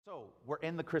So, we're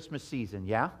in the Christmas season,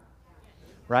 yeah?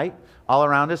 Right? All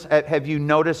around us. Have you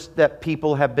noticed that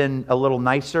people have been a little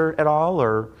nicer at all,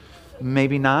 or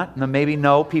maybe not? No, maybe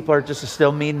no. People are just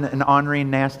still mean and ornery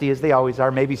and nasty as they always are.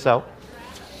 Maybe so.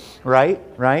 Right?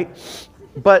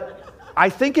 But I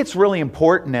think it's really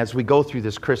important as we go through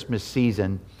this Christmas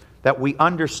season that we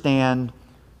understand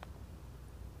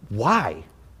why.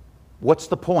 What's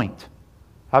the point?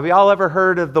 Have you all ever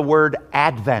heard of the word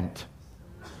Advent?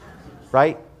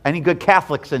 Right? Any good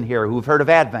Catholics in here who've heard of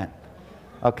Advent?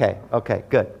 Okay,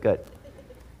 good.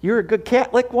 You were a good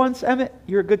Catholic once, Emmett?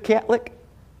 You were a good Catholic?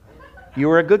 You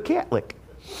were a good Catholic.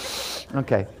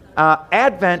 Okay.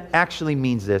 Advent actually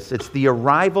means this. It's the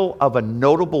arrival of a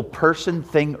notable person,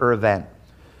 thing, or event.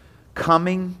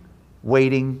 Coming,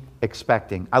 waiting,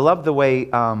 expecting. I love the way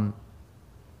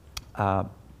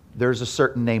there's a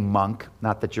certain named monk,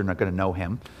 not that you're not going to know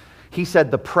him. He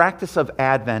said the practice of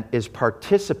Advent is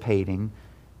participating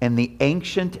in the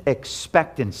ancient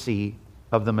expectancy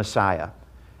of the Messiah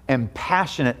and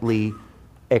passionately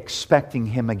expecting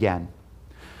him again.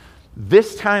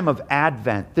 This time of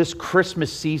Advent, this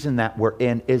Christmas season that we're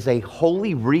in, is a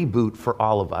holy reboot for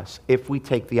all of us if we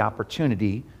take the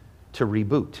opportunity to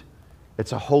reboot.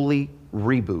 It's a holy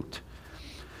reboot.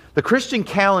 The Christian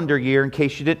calendar year, in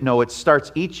case you didn't know, it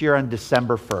starts each year on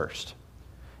December 1st.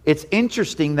 It's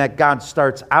interesting that God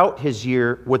starts out his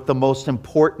year with the most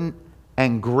important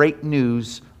and great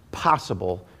news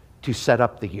possible to set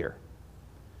up the year.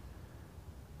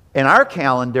 In our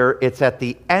calendar, it's at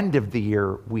the end of the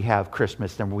year we have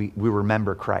Christmas and we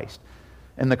remember Christ.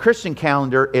 In the Christian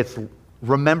calendar, it's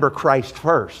remember Christ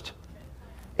first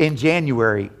in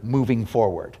January moving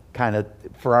forward, kind of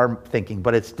for our thinking,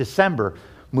 but it's December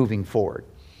moving forward.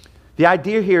 The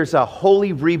idea here is a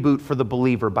holy reboot for the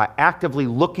believer by actively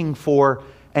looking for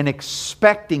and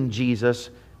expecting Jesus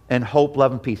and hope,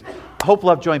 love, and peace. Hope,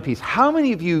 love, joy, and peace. How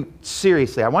many of you,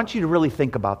 seriously, I want you to really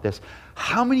think about this.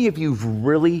 How many of you have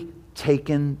really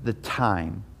taken the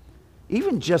time,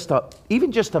 even just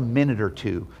a minute or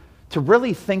two, to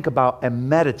really think about and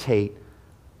meditate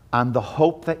on the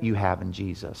hope that you have in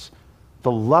Jesus,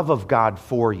 the love of God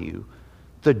for you,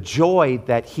 the joy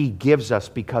that he gives us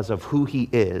because of who he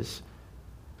is,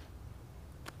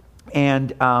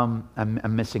 and I'm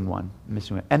missing one.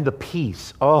 And the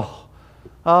peace. Oh,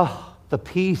 the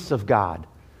peace of God.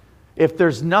 If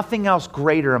there's nothing else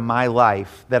greater in my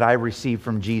life that I receive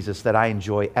from Jesus that I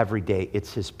enjoy every day,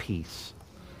 it's his peace.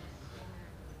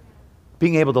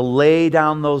 Being able to lay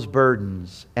down those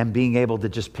burdens and being able to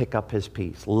just pick up his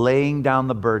peace. Laying down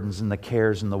the burdens and the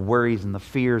cares and the worries and the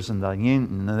fears and the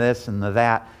this and the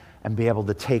that, and be able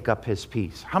to take up his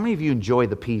peace. How many of you enjoy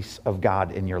the peace of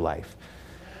God in your life?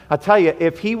 I'll tell you,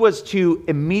 if he was to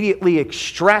immediately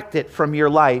extract it from your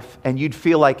life and you'd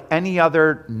feel like any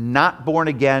other not born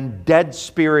again,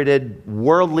 dead-spirited,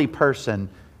 worldly person,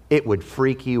 it would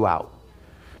freak you out.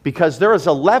 Because there is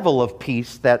a level of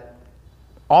peace that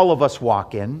all of us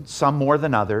walk in, some more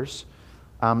than others,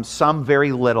 some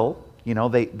very little. You know,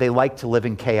 they like to live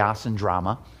in chaos and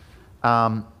drama.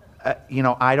 I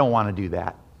don't want to do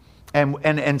that.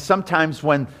 And sometimes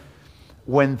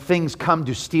when things come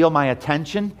to steal my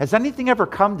attention, has anything ever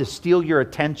come to steal your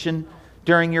attention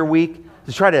during your week?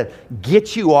 To try to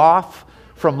get you off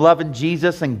from loving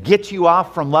Jesus and get you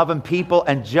off from loving people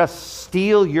and just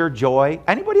steal your joy?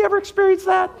 Anybody ever experienced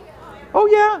that? Oh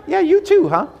yeah, you too,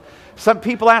 huh? Some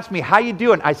people ask me, how you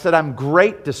doing? I said, I'm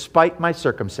great despite my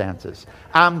circumstances.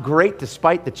 I'm great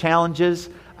despite the challenges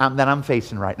that I'm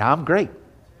facing right now. I'm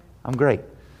great.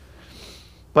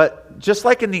 But just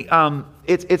like in the,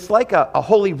 it's like a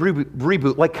holy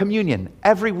reboot, like communion.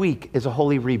 Every week is a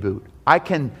holy reboot. I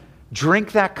can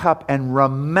drink that cup and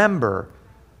remember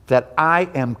that I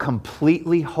am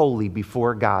completely holy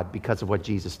before God because of what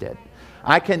Jesus did.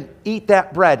 I can eat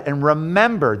that bread and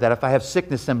remember that if I have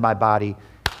sickness in my body,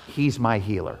 he's my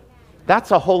healer.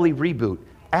 That's a holy reboot.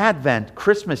 Advent,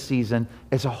 Christmas season,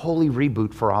 is a holy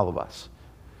reboot for all of us.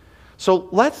 So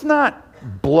let's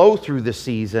not blow through the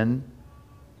season,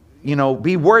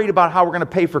 be worried about how we're going to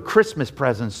pay for Christmas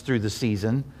presents through the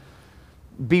season,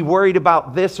 be worried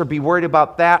about this or be worried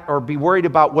about that, or be worried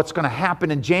about what's going to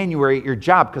happen in January at your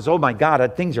job because, oh my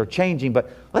God, things are changing.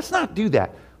 But let's not do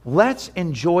that. Let's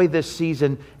enjoy this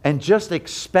season and just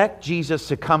expect Jesus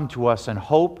to come to us in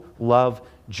hope, love,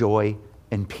 joy,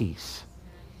 and peace.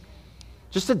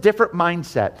 Just a different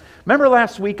mindset. Remember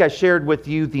last week I shared with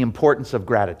you the importance of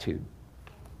gratitude.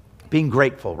 Being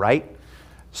grateful, right?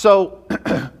 So,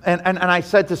 and I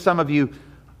said to some of you,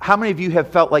 how many of you have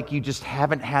felt like you just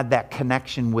haven't had that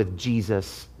connection with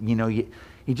Jesus? You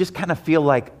you just kind of feel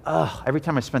like, every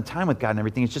time I spend time with God and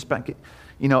everything, it's just been,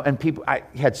 and people, I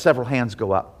had several hands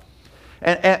go up.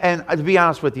 And to be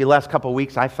honest with you, the last couple of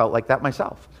weeks, I felt like that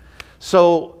myself.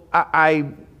 So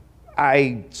I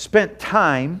spent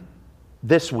time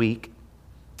this week,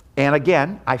 and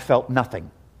again, I felt nothing.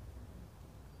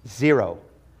 Zero.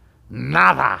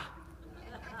 Nada.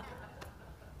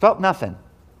 Felt nothing.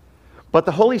 But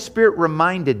the Holy Spirit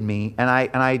reminded me, and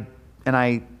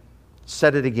I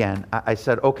said it again. I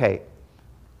said, okay,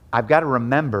 I've got to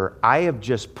remember, I have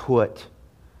just put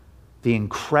the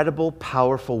incredible,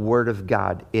 powerful Word of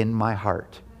God in my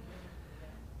heart.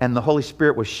 And the Holy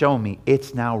Spirit was showing me,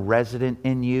 it's now resident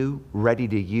in you, ready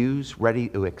to use, ready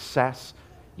to access.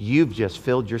 You've just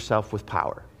filled yourself with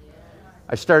power.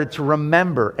 I started to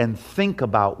remember and think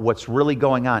about what's really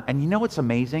going on. And you know what's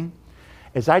amazing?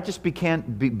 As I just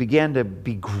began to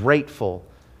be grateful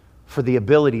for the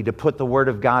ability to put the Word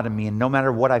of God in me, and no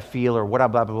matter what I feel or what I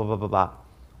blah, blah, blah, blah, blah, blah,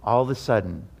 all of a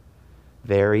sudden,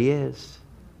 there He is.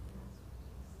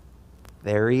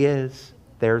 There He is.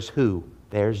 There's who?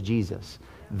 There's Jesus.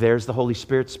 There's the Holy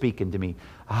Spirit speaking to me.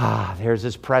 There's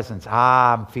His presence.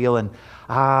 I'm feeling,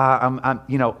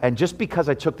 and just because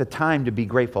I took the time to be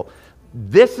grateful,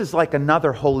 this is like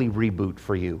another holy reboot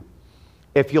for you.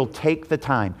 If you'll take the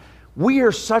time. We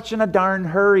are such in a darn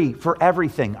hurry for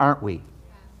everything, aren't we?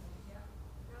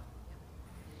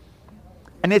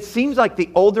 And it seems like the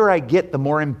older I get, the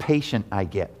more impatient I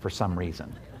get for some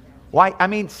reason. Why? I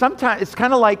mean, sometimes it's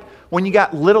kind of like when you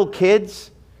got little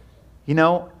kids,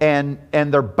 and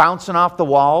they're bouncing off the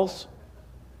walls.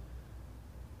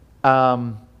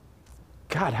 God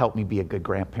help me be a good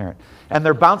grandparent. And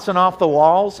they're bouncing off the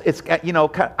walls. It's,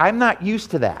 I'm not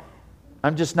used to that.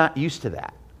 I'm just not used to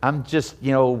that. I'm just,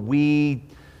 we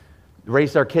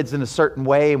raised our kids in a certain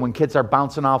way, and when kids are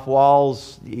bouncing off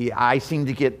walls, I seem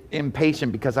to get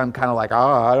impatient because I'm kind of like,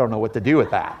 I don't know what to do with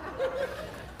that.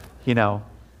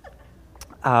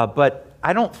 But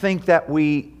I don't think that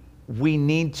we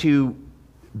need to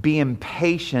be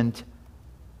impatient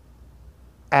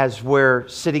as we're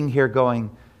sitting here going,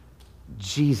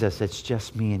 Jesus, it's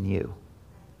just me and you.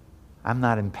 I'm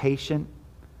not impatient.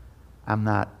 I'm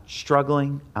not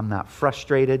struggling. I'm not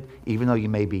frustrated, even though you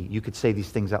may be. You could say these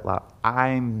things out loud.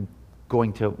 I'm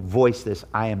going to voice this.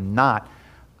 I am not.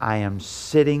 I am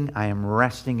sitting. I am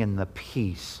resting in the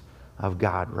peace of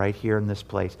God right here in this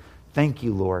place. Thank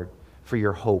you, Lord, for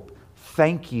your hope.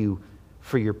 Thank you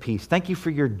for your peace. Thank you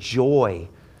for your joy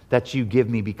that you give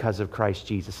me because of Christ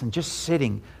Jesus. And just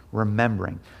sitting,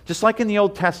 remembering. Just like in the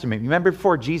Old Testament. Remember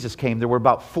before Jesus came, there were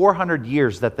about 400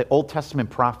 years that the Old Testament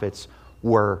prophets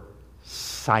were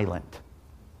silent.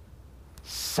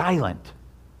 Silent.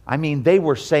 I mean, they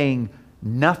were saying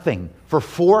nothing for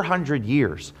 400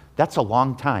 years. That's a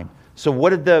long time. So what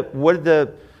did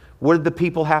the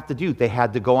people have to do? They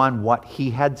had to go on what He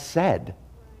had said.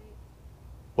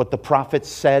 What the prophets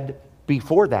said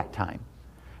before that time.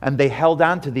 And they held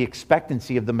on to the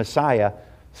expectancy of the Messiah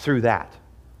through that.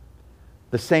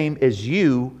 The same as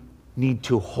you need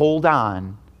to hold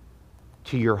on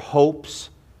to your hopes,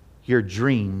 your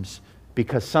dreams,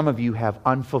 because some of you have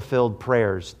unfulfilled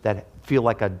prayers that feel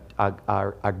like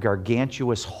a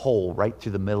gargantuous hole right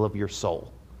through the middle of your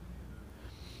soul.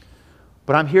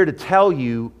 But I'm here to tell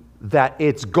you that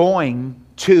it's going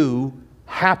to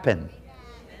happen.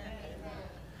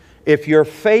 If your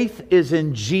faith is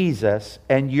in Jesus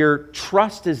and your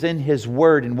trust is in His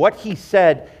Word and what He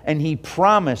said and He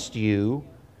promised you,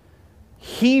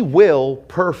 He will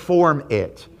perform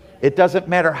it. It doesn't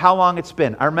matter how long it's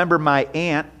been. I remember my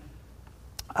aunt,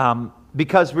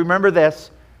 because remember this,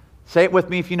 say it with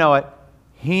me if you know it,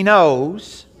 He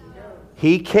knows,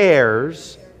 He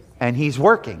cares, and He's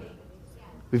working.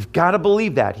 We've got to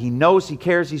believe that. He knows, He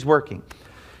cares, He's working.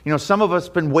 Some of us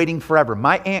have been waiting forever.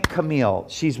 My Aunt Camille,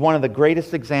 she's one of the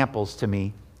greatest examples to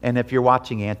me. And if you're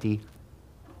watching, Auntie,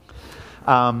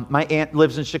 my aunt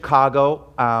lives in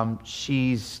Chicago.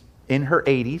 She's in her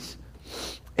 80s.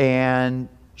 And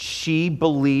she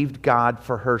believed God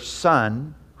for her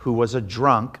son, who was a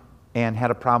drunk and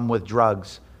had a problem with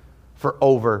drugs, for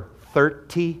over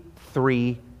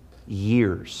 33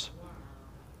 years.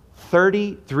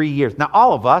 33 years. Now,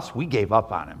 all of us, we gave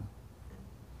up on him.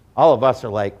 All of us are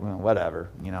like, well, whatever.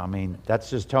 That's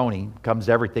just Tony. Comes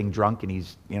everything drunk and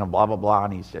he's, blah, blah, blah.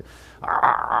 And he's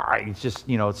just,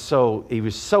 he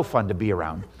was so fun to be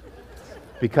around.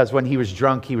 Because when he was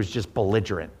drunk, he was just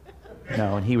belligerent.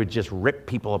 And he would just rip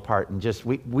people apart and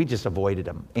we just avoided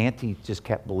him. Auntie just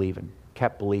kept believing.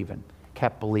 And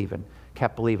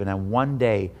one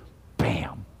day,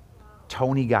 bam,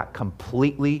 Tony got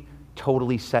completely,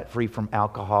 totally set free from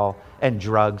alcohol and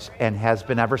drugs and has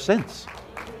been ever since.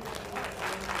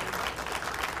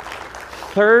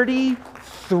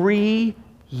 33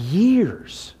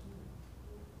 years.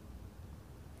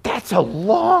 That's a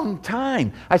long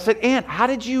time. I said, Aunt, how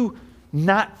did you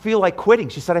not feel like quitting?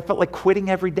 She said, I felt like quitting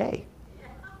every day.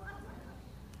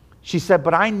 She said,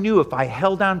 but I knew if I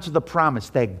held on to the promise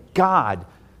that God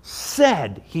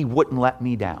said He wouldn't let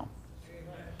me down.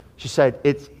 She said,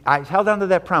 I held on to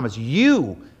that promise.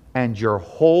 You and your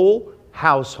whole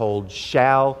household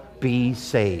shall be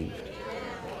saved.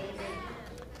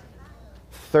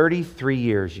 33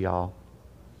 years, y'all.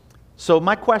 So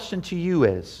my question to you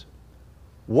is,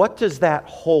 what does that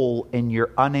hole in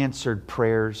your unanswered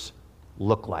prayers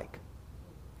look like?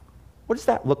 What does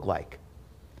that look like?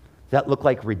 Does that look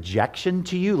like rejection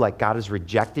to you, like God has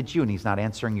rejected you and He's not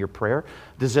answering your prayer?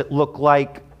 Does it look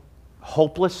like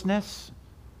hopelessness?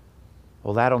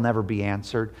 Well, that'll never be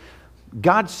answered.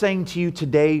 God's saying to you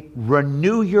today,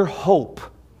 renew your hope.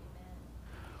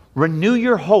 Renew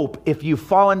your hope. If you've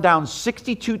fallen down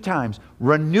 62 times,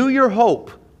 renew your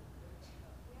hope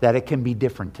that it can be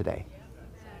different today.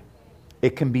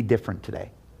 It can be different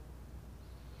today.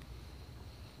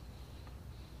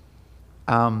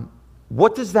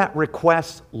 What does that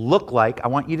request look like? I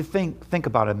want you to think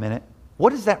about it a minute.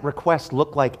 What does that request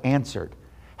look like answered?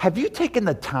 Have you taken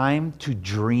the time to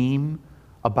dream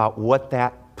about what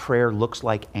that prayer looks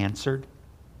like answered?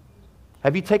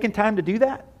 Have you taken time to do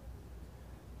that?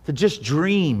 To just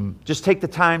dream, just take the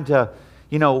time to,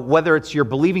 whether it's you're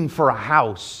believing for a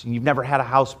house and you've never had a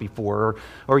house before,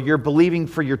 or you're believing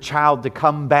for your child to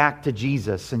come back to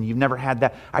Jesus and you've never had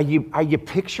that. Are you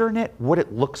picturing it, what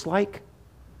it looks like?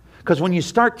 Because when you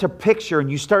start to picture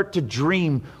and you start to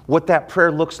dream what that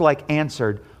prayer looks like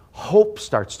answered, hope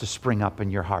starts to spring up in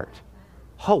your heart.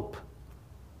 Hope.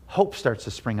 Hope starts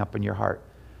to spring up in your heart.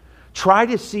 Try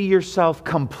to see yourself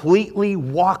completely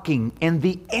walking in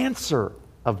the answer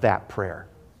of that prayer.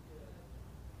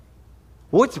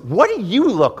 What do you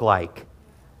look like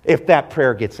if that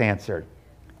prayer gets answered?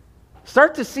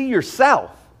 Start to see yourself.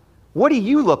 What do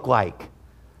you look like?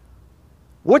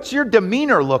 What's your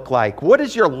demeanor look like? What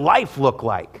does your life look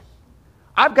like?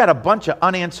 I've got a bunch of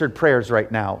unanswered prayers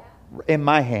right now in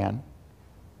my hand.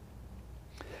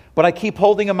 But I keep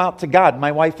holding them out to God.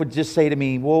 My wife would just say to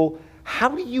me, well, how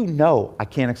do you know? I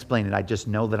can't explain it. I just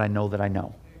know that I know that I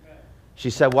know. She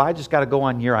said, well, I just got to go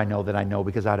on your I know that I know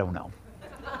because I don't know.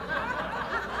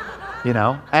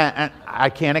 And I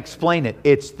can't explain it.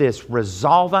 It's this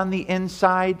resolve on the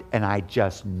inside, and I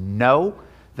just know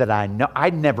that I know. I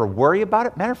never worry about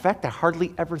it. Matter of fact, I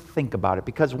hardly ever think about it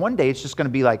because one day it's just going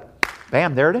to be like,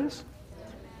 bam, there it is.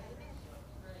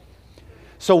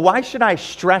 So why should I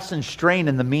stress and strain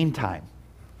in the meantime?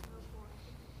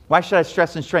 Why should I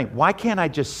stress and strain? Why can't I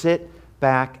just sit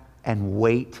back and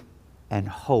wait and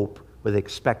hope with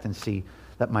expectancy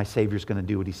that my Savior's going to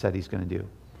do what He said He's going to do?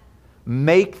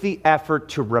 Make the effort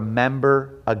to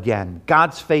remember again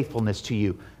God's faithfulness to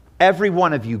you. Every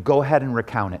one of you, go ahead and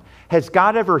recount it. Has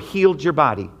God ever healed your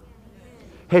body?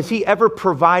 Has He ever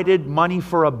provided money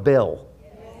for a bill?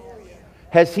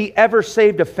 Has He ever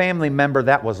saved a family member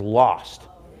that was lost?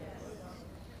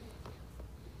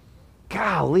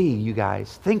 Golly, you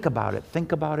guys, think about it,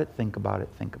 think about it, think about it,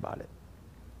 think about it.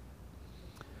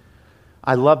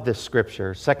 I love this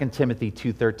scripture, 2 Timothy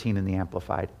 2:13 in the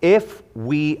Amplified. If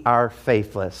we are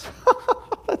faithless,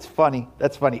 that's funny,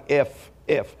 if.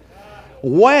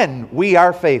 When we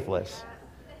are faithless,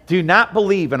 do not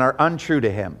believe and are untrue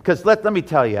to Him. Because let me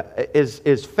tell you,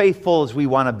 as faithful as we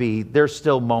want to be, there's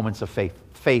still moments of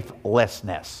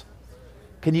faithlessness.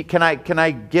 Can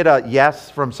I get a yes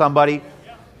from somebody?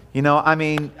 I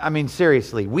mean,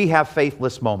 seriously, we have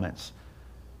faithless moments.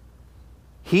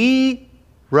 He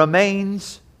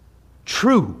remains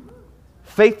true,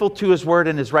 faithful to His word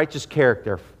and His righteous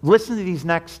character. Listen to these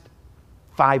next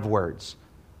 5 words.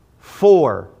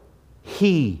 For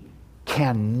He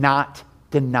cannot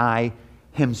deny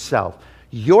Himself.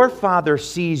 Your Father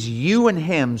sees you and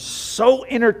Him so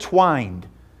intertwined,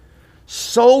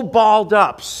 so balled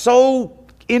up, so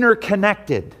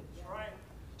interconnected,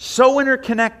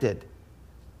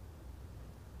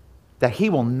 that He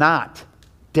will not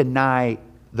deny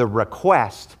the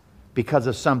request because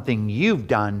of something you've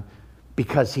done,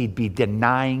 because He'd be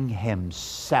denying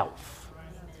Himself.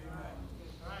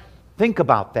 Think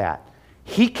about that.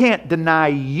 He can't deny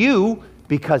you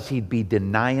because He'd be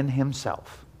denying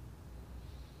Himself.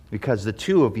 Because the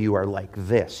two of you are like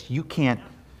this. You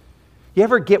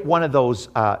ever get one of those,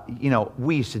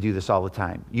 we used to do this all the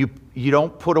time. You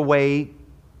don't put away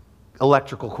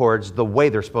electrical cords the way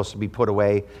they're supposed to be put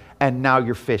away, and now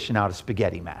you're fishing out a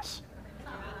spaghetti mess.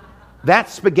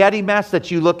 That spaghetti mess that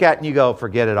you look at and you go,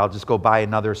 forget it, I'll just go buy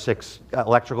another 6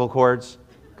 electrical cords.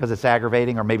 because it's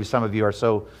aggravating, or maybe some of you are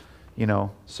so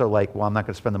like, well, I'm not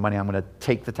going to spend the money. I'm going to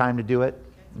take the time to do it,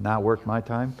 not worth my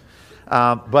time.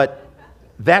 But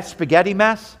that spaghetti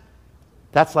mess,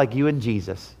 that's like you and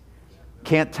Jesus.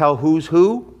 Can't tell who's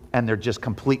who, and they're just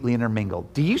completely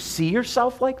intermingled. Do you see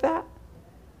yourself like that?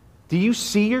 Do you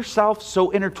see yourself so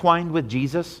intertwined with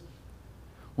Jesus?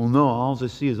 Well, no, all I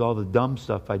see is all the dumb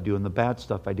stuff I do and the bad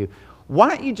stuff I do.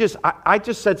 Why don't you I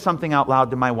just said something out loud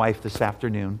to my wife this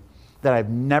afternoon that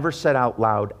I've never said out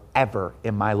loud ever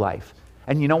in my life.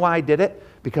 And you know why I did it?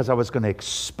 Because I was going to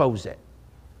expose it.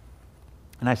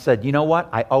 And I said, you know what?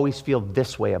 I always feel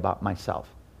this way about myself.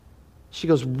 She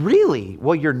goes, really?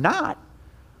 Well, you're not.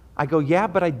 I go, yeah,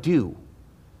 but I do.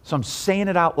 So I'm saying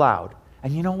it out loud.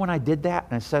 And you know when I did that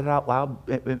and I said it out loud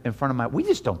in front of we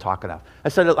just don't talk enough. I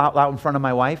said it out loud in front of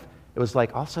my wife. It was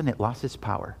like all of a sudden it lost its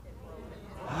power.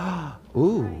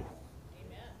 Ooh.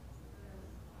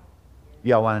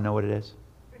 Y'all want to know what it is?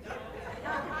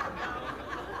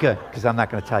 Good, because I'm not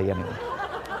going to tell you anyway.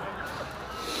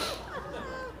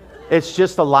 It's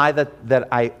just a lie that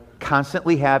I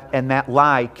constantly have, and that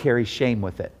lie carries shame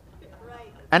with it.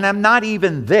 And I'm not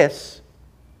even this,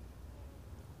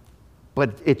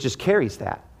 but it just carries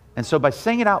that. And so by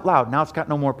saying it out loud, now it's got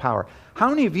no more power. How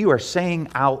many of you are saying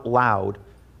out loud,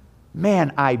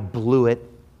 man, I blew it,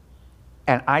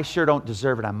 and I sure don't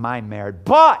deserve it on my merit,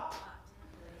 but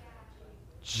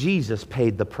Jesus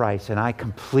paid the price, and I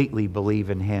completely believe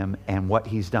in Him and what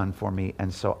He's done for me,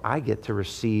 and so I get to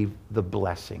receive the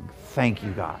blessing. Thank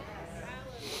you, God.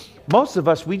 Most of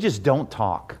us, we just don't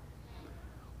talk.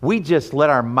 We just let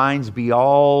our minds be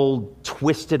all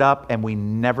twisted up, and we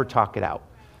never talk it out.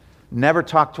 Never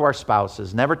talk to our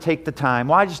spouses. Never take the time.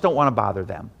 Well, I just don't want to bother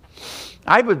them.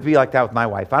 I would be like that with my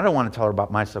wife. I don't want to tell her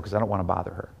about my stuff because I don't want to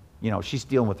bother her. She's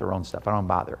dealing with her own stuff. I don't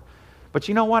bother her. But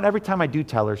you know what? Every time I do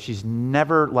tell her, she's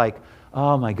never like,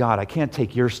 oh my God, I can't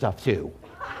take your stuff too.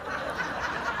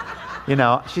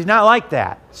 She's not like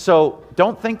that. So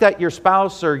don't think that your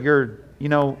spouse or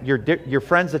your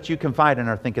friends that you confide in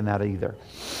are thinking that either.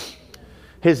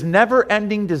 His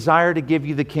never-ending desire to give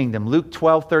you the kingdom. Luke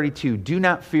 12:32. Do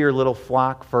not fear, little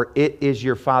flock, for it is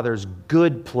your Father's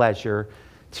good pleasure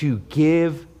to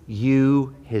give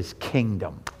you His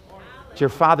kingdom. It's your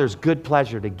Father's good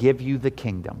pleasure to give you the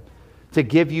kingdom, to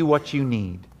give you what you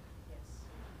need.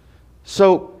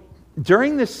 So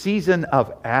during this season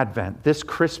of Advent, this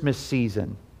Christmas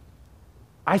season,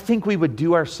 I think we would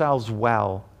do ourselves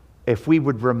well if we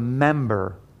would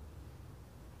remember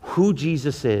who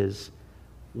Jesus is,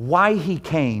 why He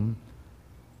came,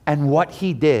 and what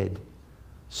He did,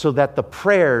 so that the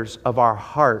prayers of our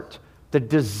heart, the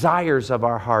desires of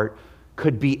our heart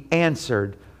could be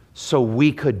answered, so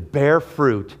we could bear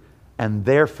fruit, and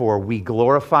therefore we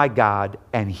glorify God,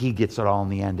 and He gets it all in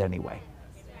the end anyway.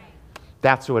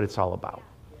 That's what it's all about.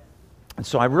 And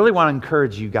so I really want to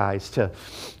encourage you guys to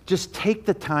just take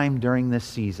the time during this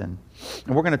season.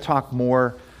 And we're going to talk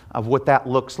more of what that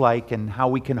looks like and how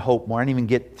we can hope more. I didn't even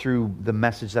get through the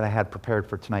message that I had prepared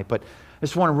for tonight, but I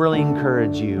just want to really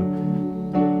encourage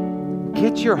you.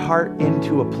 Get your heart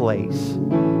into a place,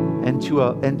 into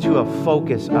a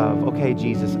focus of, okay,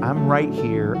 Jesus, I'm right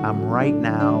here. I'm right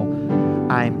now.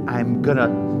 I'm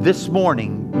gonna this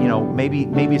morning. Maybe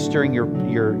it's during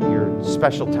your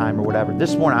special time or whatever.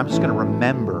 This morning, I'm just gonna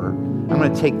remember. I'm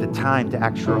gonna take the time to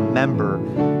actually remember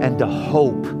and to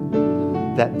hope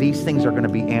that these things are going to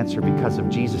be answered because of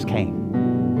Jesus came.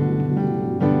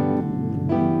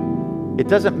 It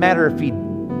doesn't matter if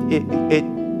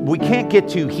we can't get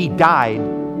to He died,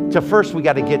 to first we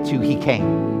got to get to He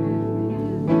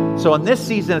came. So in this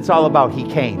season, it's all about He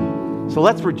came. So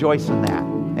let's rejoice in that.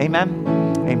 Amen?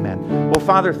 Amen. Well,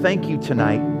 Father, thank you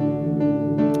tonight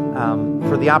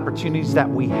for the opportunities that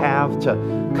we have to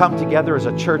come together as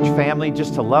a church family,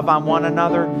 just to love on one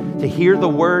another, to hear the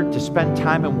word, to spend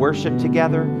time in worship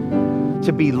together,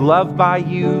 to be loved by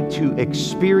you, to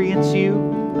experience you.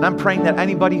 And I'm praying that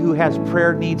anybody who has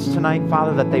prayer needs tonight,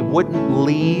 Father, that they wouldn't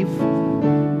leave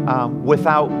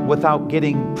without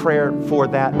getting prayer for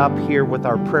that up here with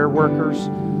our prayer workers.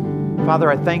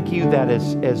 Father, I thank you that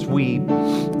as we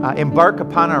embark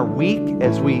upon our week,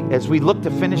 as we look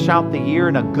to finish out the year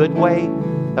in a good way,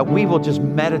 that we will just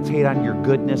meditate on your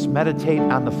goodness, meditate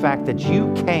on the fact that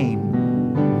you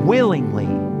came willingly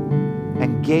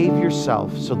and gave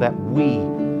yourself so that we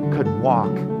could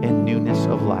walk in newness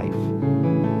of life.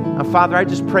 Now, Father, I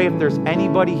just pray if there's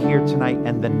anybody here tonight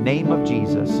in the name of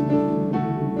Jesus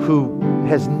who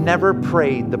has never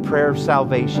prayed the prayer of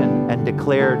salvation and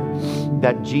declared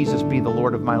that Jesus be the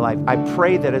Lord of my life, I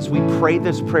pray that as we pray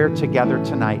this prayer together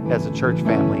tonight as a church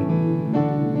family,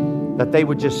 that they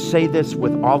would just say this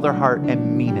with all their heart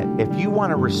and mean it. If you want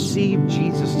to receive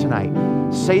Jesus tonight,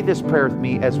 say this prayer with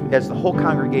me as the whole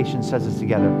congregation says this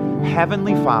together.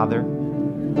 Heavenly Father,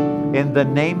 in the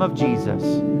name of Jesus,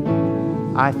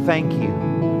 I thank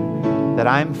you that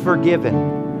I'm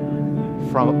forgiven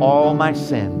from all my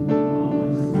sin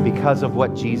because of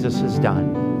what Jesus has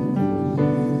done.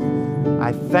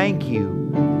 I thank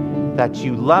you that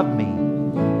you love me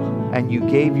and you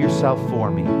gave yourself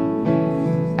for me.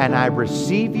 And I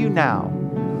receive you now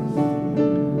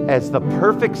as the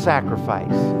perfect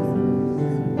sacrifice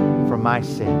for my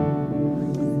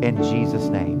sin. In Jesus'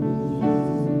 name,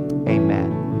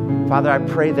 amen. Father, I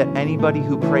pray that anybody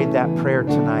who prayed that prayer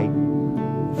tonight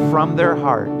from their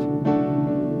heart,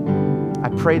 I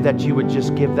pray that you would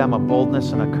just give them a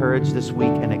boldness and a courage this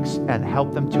week and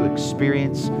help them to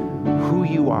experience who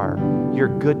you are, your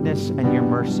goodness and your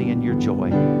mercy and your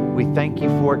joy. We thank you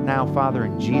for it now, Father,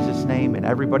 in Jesus' name. And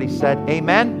everybody said,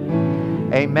 amen.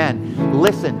 Amen.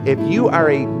 Listen, if you are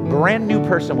a brand new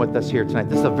person with us here tonight,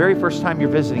 this is the very first time you're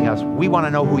visiting us, we want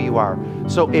to know who you are.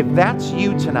 So if that's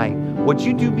you tonight, would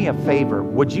you do me a favor?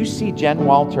 Would you see Jen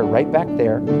Walter right back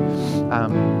there?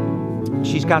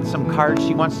 She's got some cards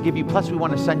she wants to give you. Plus, we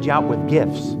want to send you out with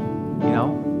gifts, you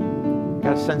know?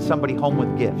 Got to send somebody home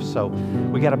with gifts. So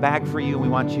we got a bag for you, and we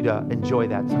want you to enjoy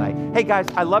that tonight. Hey, guys,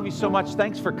 I love you so much.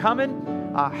 Thanks for coming.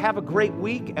 Have a great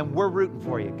week, and we're rooting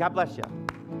for you. God bless you.